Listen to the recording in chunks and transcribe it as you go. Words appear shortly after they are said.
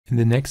In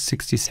the next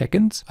 60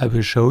 seconds, I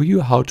will show you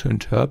how to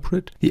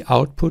interpret the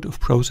output of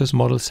process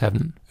model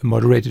 7, a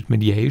moderated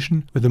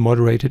mediation with a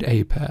moderated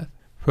A path.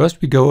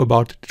 First, we go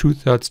about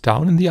 2/3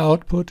 down in the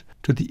output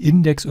to the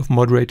index of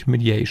moderated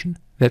mediation.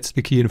 That's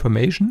the key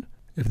information.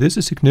 If this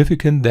is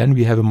significant, then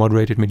we have a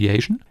moderated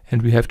mediation,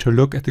 and we have to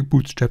look at the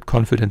bootstrapped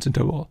confidence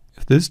interval.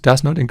 If this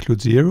does not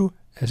include 0,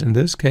 as in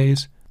this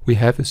case, we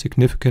have a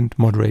significant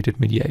moderated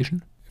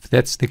mediation. If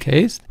that's the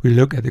case, we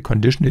look at the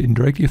conditional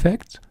indirect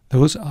effects.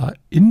 Those are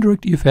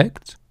indirect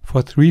effects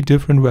for 3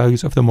 different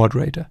values of the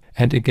moderator.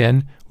 And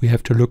again, we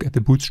have to look at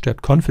the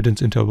bootstrapped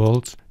confidence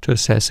intervals to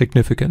assess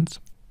significance.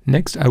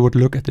 Next, I would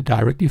look at the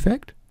direct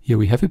effect. Here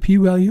we have a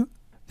p-value.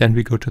 Then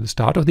we go to the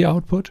start of the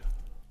output.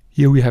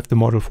 Here we have the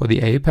model for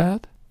the A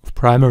path. Of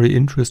primary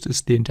interest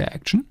is the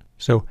interaction.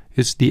 So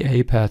is the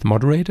A path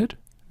moderated?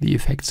 The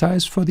effect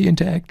size for the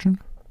interaction?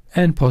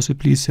 And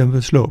possibly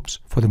simple slopes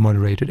for the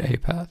moderated A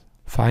path.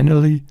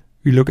 Finally,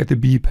 we look at the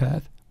B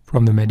path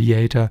from the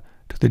mediator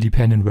to the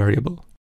dependent variable.